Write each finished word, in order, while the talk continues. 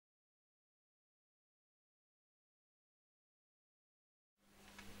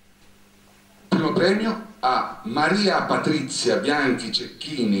premio a Maria Patrizia Bianchi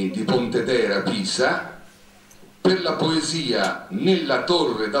Cecchini di Pontedera, Pisa, per la poesia Nella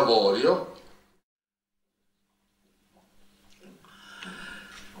torre d'avorio.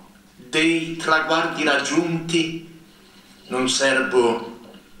 Dei traguardi raggiunti non serbo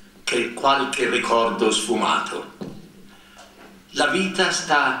che qualche ricordo sfumato. La vita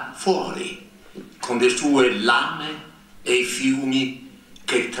sta fuori, con le sue lame e i fiumi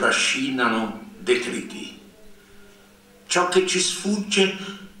che trascinano detriti. Ciò che ci sfugge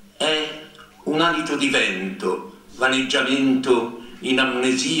è un alito di vento, vaneggiamento in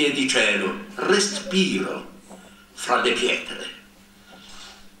amnesie di cielo, respiro fra le pietre.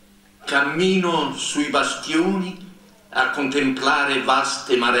 Cammino sui bastioni a contemplare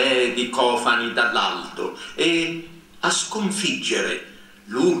vaste maree di cofani dall'alto e a sconfiggere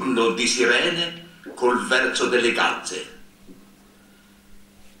l'urlo di sirene col verso delle gazze.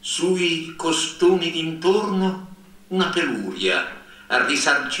 Sui costoni d'intorno una peluria a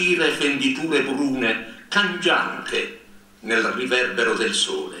risarcire fenditure brune, cangiante nel riverbero del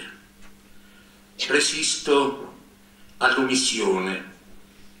sole. Resisto all'omissione,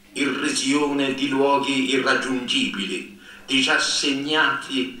 irrisione di luoghi irraggiungibili, di già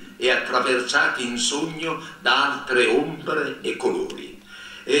segnati e attraversati in sogno da altre ombre e colori,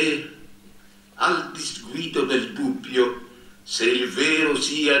 e al disguido del dubbio se il vero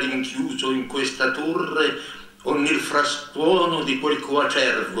sia rinchiuso in questa torre o nel frastuono di quel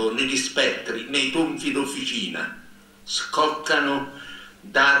coacervo, negli spettri, nei tonfi d'officina, scoccano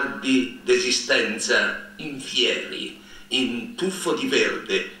dardi d'esistenza infieri, in tuffo di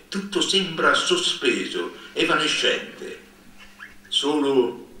verde, tutto sembra sospeso, evanescente.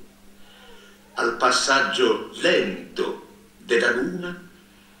 Solo al passaggio lento della luna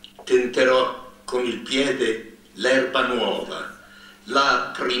tenterò con il piede l'erba nuova,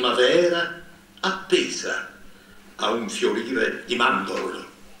 la primavera appesa a un fiorire di mandorlo.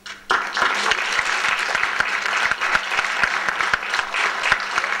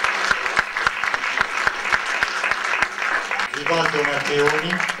 Vivaldo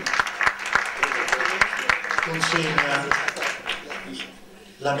Matteoni consegna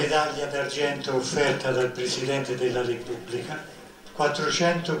la medaglia d'argento offerta dal Presidente della Repubblica,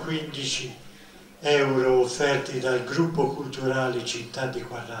 415 euro offerti dal gruppo culturale Città di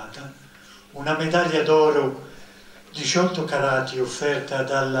Quarrata, una medaglia d'oro 18 carati offerta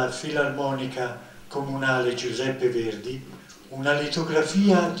dalla Filarmonica Comunale Giuseppe Verdi, una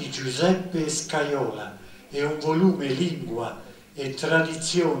litografia di Giuseppe Scaiola e un volume Lingua e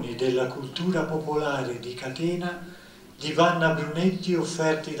tradizioni della cultura popolare di Catena di Vanna Brunetti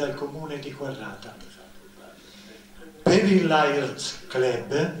offerti dal Comune di Quarrata. Per il Lions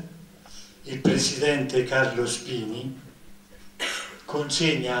Club il presidente Carlo Spini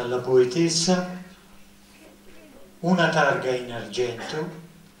consegna alla poetessa una targa in argento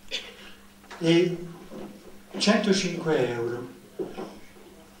e 105 euro.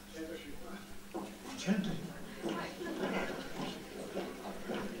 105.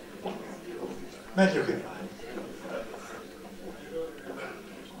 Meglio che mai.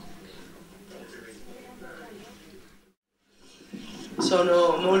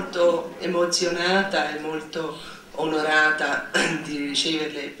 Sono molto emozionata e molto onorata di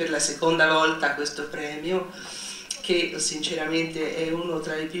riceverle per la seconda volta questo premio, che sinceramente è uno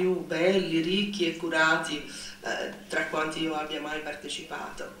tra i più belli, ricchi e curati tra quanti io abbia mai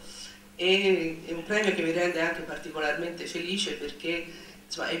partecipato. E è un premio che mi rende anche particolarmente felice perché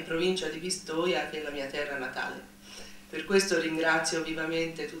insomma, è in provincia di Pistoia, che è la mia terra natale. Per questo ringrazio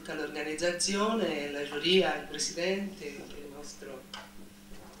vivamente tutta l'organizzazione, la giuria, il presidente, il nostro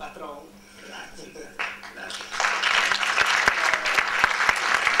patrono. Grazie. Grazie.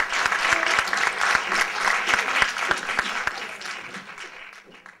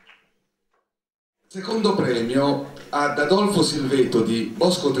 Secondo premio ad Adolfo Silveto di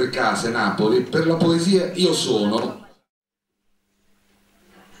Bosco Trecase, Napoli, per la poesia Io sono.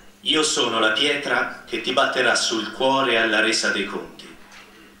 Io sono la pietra che ti batterà sul cuore alla resa dei conti,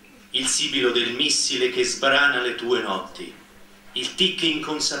 il sibilo del missile che sbrana le tue notti, il tic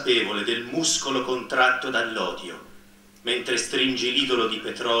inconsapevole del muscolo contratto dall'odio, mentre stringi l'idolo di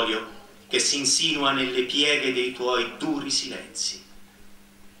petrolio che si insinua nelle pieghe dei tuoi duri silenzi.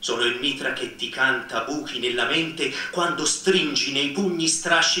 Sono il mitra che ti canta buchi nella mente quando stringi nei pugni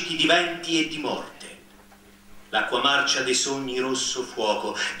strascichi di venti e di morte. L'acqua marcia dei sogni rosso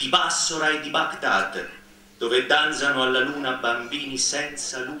fuoco, di Bassora e di Baghdad, dove danzano alla luna bambini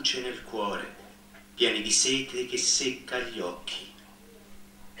senza luce nel cuore, pieni di sete che secca gli occhi.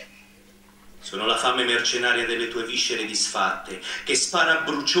 Sono la fame mercenaria delle tue viscere disfatte, che spara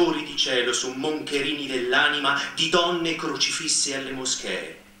bruciori di cielo su moncherini dell'anima di donne crocifisse alle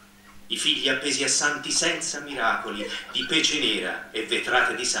moschee, i figli appesi a santi senza miracoli, di pece nera e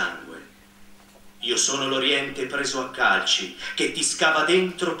vetrate di sangue. Io sono l'Oriente preso a calci, che ti scava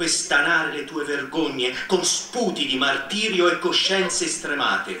dentro per stanare le tue vergogne con sputi di martirio e coscienze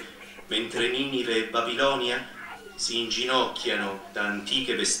stremate, mentre Ninive e Babilonia si inginocchiano da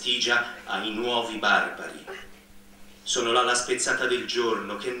antiche vestigia ai nuovi barbari. Sono l'ala spezzata del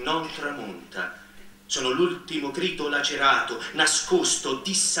giorno che non tramonta. Sono l'ultimo grido lacerato, nascosto,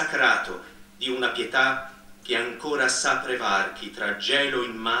 dissacrato di una pietà che ancora s'apre varchi tra gelo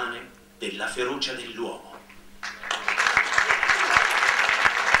immane della ferocia dell'uomo.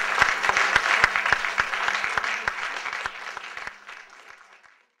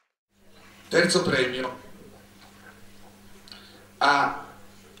 Terzo premio a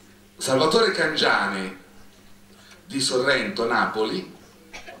Salvatore Cangiani di Sorrento, Napoli,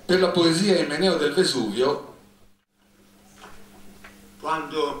 per la poesia Imeneo del Vesuvio.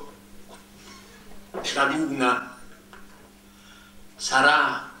 Quando la luna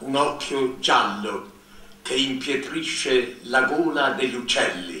sarà un occhio giallo che impietrisce la gola degli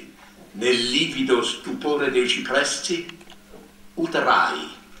uccelli nel livido stupore dei cipressi, udrai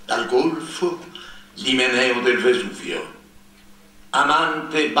dal golfo l'Imeneo del Vesuvio.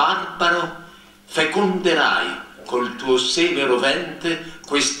 Amante barbaro, feconderai col tuo seme rovente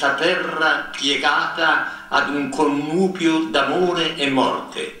questa terra piegata ad un connubio d'amore e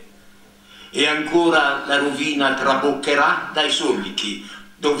morte. E ancora la rovina traboccherà dai solchi,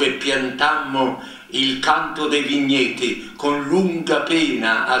 dove piantammo il canto dei vigneti con lunga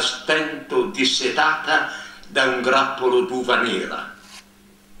pena a stento dissetata da un grappolo d'uva nera.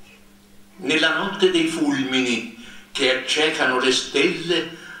 Nella notte dei fulmini che accecano le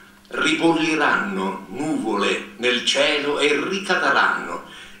stelle ribolliranno nuvole nel cielo e ricadranno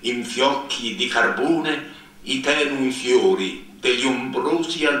in fiocchi di carbone i tenui fiori degli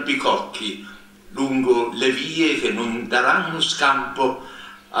ombrosi albicocchi lungo le vie che non daranno scampo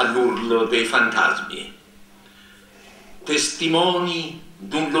all'urlo dei fantasmi. Testimoni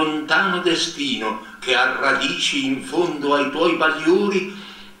d'un lontano destino che ha radici in fondo ai tuoi bagliori,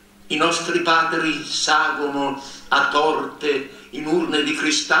 i nostri padri sagono a torte in urne di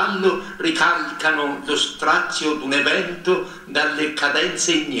cristallo, ricalcano lo strazio d'un evento dalle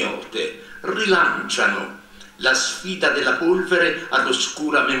cadenze ignote, rilanciano la sfida della polvere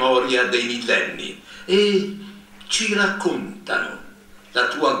all'oscura memoria dei millenni e ci raccontano la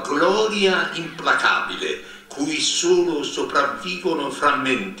tua gloria implacabile, cui solo sopravvivono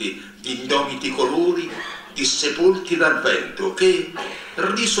frammenti di indomiti colori dissepolti dal vento, che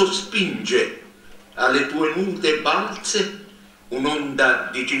risospinge alle tue nude balze un'onda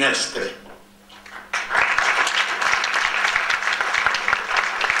di ginestre.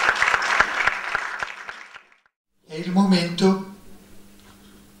 È il momento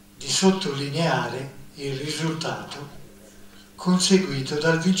di sottolineare il risultato conseguito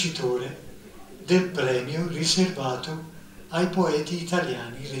dal vincitore del premio riservato ai poeti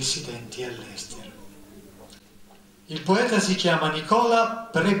italiani residenti all'estero. Il poeta si chiama Nicola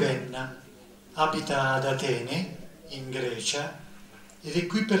Prebenna, abita ad Atene, in Grecia, ed è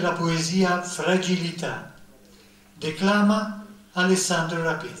qui per la poesia Fragilità. Declama Alessandro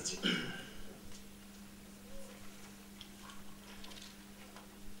Rapezzi.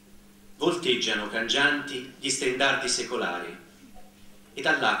 Volteggiano cangianti gli stendardi secolari, e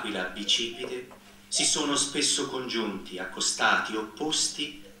dall'aquila bicipite si sono spesso congiunti, accostati,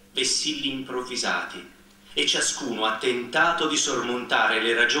 opposti, vessilli improvvisati, e ciascuno ha tentato di sormontare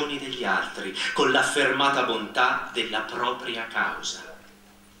le ragioni degli altri con l'affermata bontà della propria causa.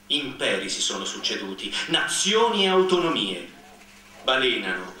 Imperi si sono succeduti, nazioni e autonomie.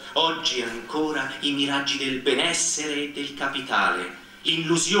 Balenano oggi ancora i miraggi del benessere e del capitale,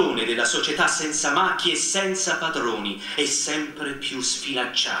 l'illusione della società senza macchie e senza padroni, e sempre più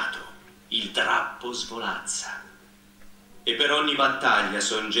sfilacciato il drappo svolazza. E per ogni battaglia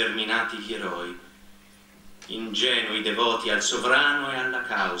son germinati gli eroi, ingenui devoti al sovrano e alla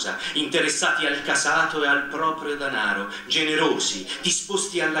causa, interessati al casato e al proprio danaro, generosi,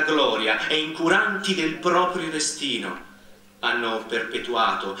 disposti alla gloria e incuranti del proprio destino. Hanno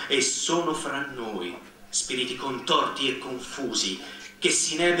perpetuato e sono fra noi spiriti contorti e confusi, che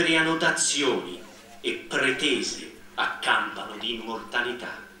si inebriano d'azioni e pretese accampano di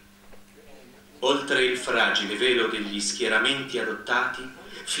immortalità. Oltre il fragile velo degli schieramenti adottati,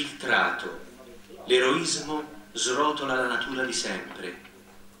 filtrato, l'eroismo srotola la natura di sempre,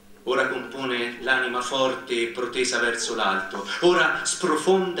 ora compone l'anima forte e protesa verso l'alto, ora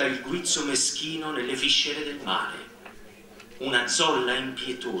sprofonda il guizzo meschino nelle viscere del male. Una zolla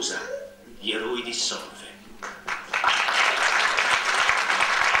impietosa, gli eroi dissolve.